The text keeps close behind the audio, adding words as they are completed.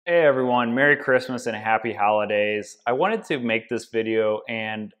Hey everyone, Merry Christmas and Happy Holidays. I wanted to make this video,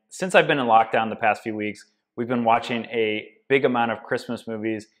 and since I've been in lockdown the past few weeks, we've been watching a big amount of Christmas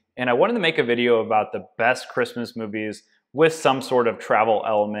movies, and I wanted to make a video about the best Christmas movies with some sort of travel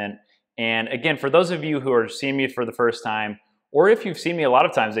element. And again, for those of you who are seeing me for the first time, or if you've seen me a lot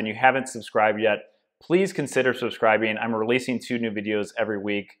of times and you haven't subscribed yet, please consider subscribing. I'm releasing 2 new videos every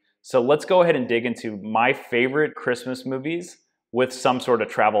week. So let's go ahead and dig into my favorite Christmas movies with some sort of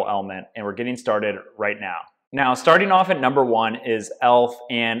travel element, and we're getting started right now. Now, starting off at number 1 is Elf,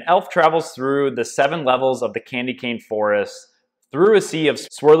 and Elf travels through the 7 levels of the candy cane forest, through a sea of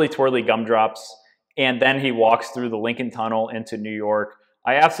swirly twirly gumdrops, and then he walks through the Lincoln Tunnel into New York.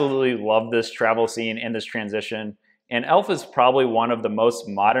 I absolutely love this travel scene and this transition, and Elf is probably one of the most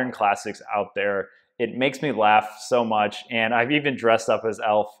modern classics out there. It makes me laugh so much, and I've even dressed up as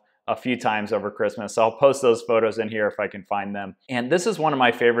Elf a few times over Christmas. So I'll post those photos in here if I can find them. And this is one of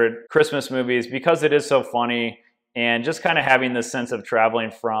my favorite Christmas movies because it is so funny and just kind of having this sense of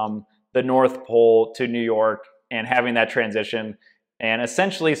traveling from the North Pole to New York and having that transition and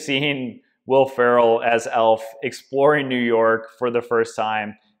essentially seeing Will Ferrell as Elf exploring New York for the first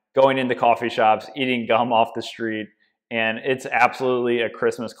time, going into coffee shops, eating gum off the street. And it's absolutely a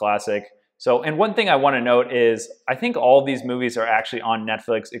Christmas classic. So, and one thing I want to note is I think all these movies are actually on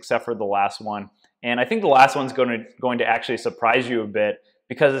Netflix except for the last one. And I think the last one's going to actually surprise you a bit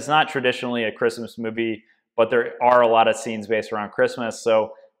because it's not traditionally a Christmas movie, but there are a lot of scenes based around Christmas.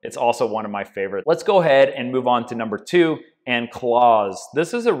 So it's also one of my favorites. Let's go ahead and move on to number 2, and Claus.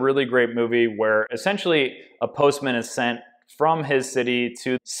 This is a really great movie where essentially a postman is sent from his city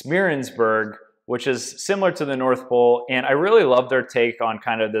to Smearensburg, which is similar to the North Pole. And I really love their take on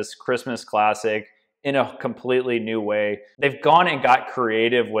kind of this Christmas classic in a completely new way. They've gone and got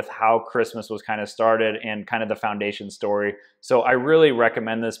creative with how Christmas was kind of started and kind of the foundation story. So I really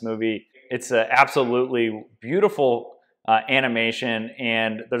recommend this movie. It's an absolutely beautiful animation,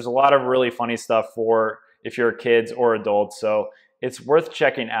 and there's a lot of really funny stuff for if you're kids or adults. So it's worth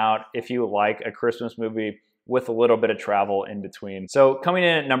checking out if you like a Christmas movie with a little bit of travel in between. So coming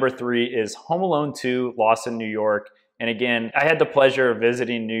in at number 3 is Home Alone 2, Lost in New York. And again, I had the pleasure of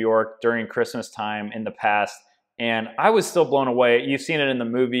visiting New York during Christmas time in the past, and I was still blown away. You've seen it in the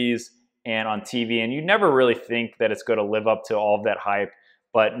movies and on TV, and you never really think that it's going to live up to all of that hype.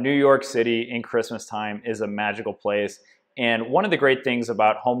 But New York City in Christmas time is a magical place. And one of the great things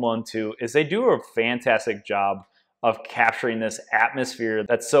about Home Alone 2 is they do a fantastic job of capturing this atmosphere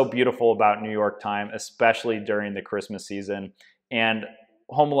that's so beautiful about New York time, especially during the Christmas season. And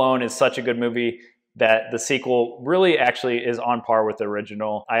Home Alone is such a good movie that the sequel really actually is on par with the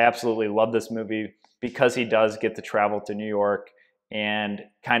original. I absolutely love this movie because he does get to travel to New York and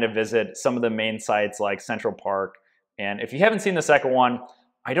kind of visit some of the main sites like Central Park. And if you haven't seen the second one,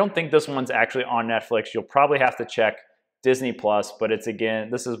 I don't think this one's actually on Netflix. You'll probably have to check Disney Plus, but it's, again,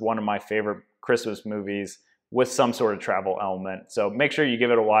 this is one of my favorite Christmas movies with some sort of travel element. So make sure you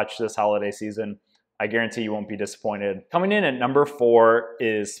give it a watch this holiday season. I guarantee you won't be disappointed. Coming in at number 4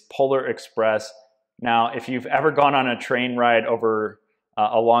 is Polar Express. Now, if you've ever gone on a train ride over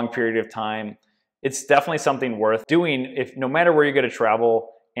a long period of time, it's definitely something worth doing if no matter where you're going to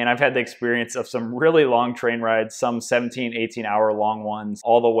travel. And I've had the experience of some really long train rides, some 17, 18-hour long ones,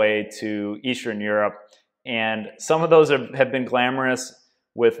 all the way to Eastern Europe. And some of those have been glamorous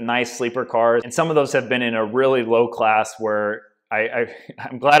with nice sleeper cars, and some of those have been in a really low class where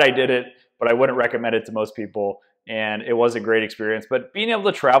I'm glad I did it, but I wouldn't recommend it to most people. And it was a great experience. But being able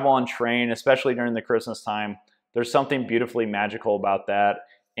to travel on train, especially during the Christmas time, there's something beautifully magical about that.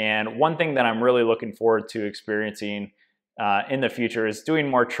 And one thing that I'm really looking forward to experiencing in the future is doing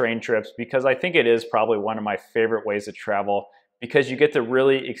more train trips, because I think it is probably one of my favorite ways to travel because you get to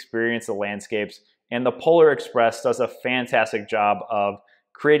really experience the landscapes. And the Polar Express does a fantastic job of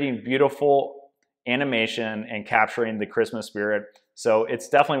creating beautiful animation and capturing the Christmas spirit. So it's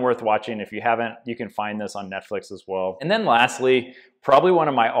definitely worth watching. If you haven't, you can find this on Netflix as well. And then lastly, probably one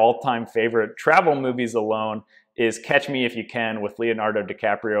of my all-time favorite travel movies alone is Catch Me If You Can with Leonardo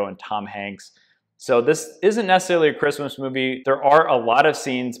DiCaprio and Tom Hanks. So this isn't necessarily a Christmas movie. There are a lot of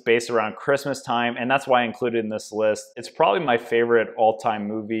scenes based around Christmas time, and that's why I included in this list. It's probably my favorite all-time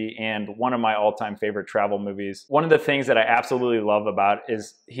movie and one of my all-time favorite travel movies. One of the things that I absolutely love about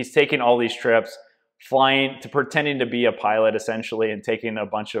is he's taking all these trips, flying to pretending to be a pilot essentially, and taking a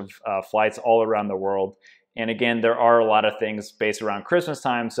bunch of flights all around the world. And again, there are a lot of things based around Christmas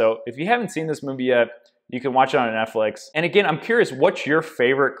time. So if you haven't seen this movie yet, you can watch it on Netflix. And again, I'm curious, what's your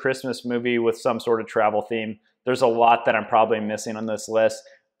favorite Christmas movie with some sort of travel theme? There's a lot that I'm probably missing on this list.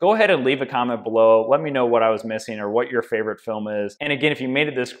 go ahead and leave a comment below. Let me know what I was missing or what your favorite film is. And again, if you made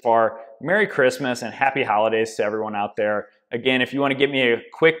it this far, Merry Christmas and Happy Holidays to everyone out there. Again, if you want to give me a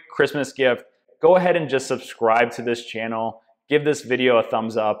quick Christmas gift, go ahead and just subscribe to this channel. Give this video a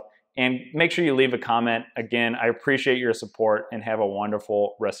thumbs up and make sure you leave a comment. Again, I appreciate your support and have a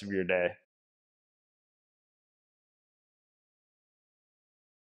wonderful rest of your day.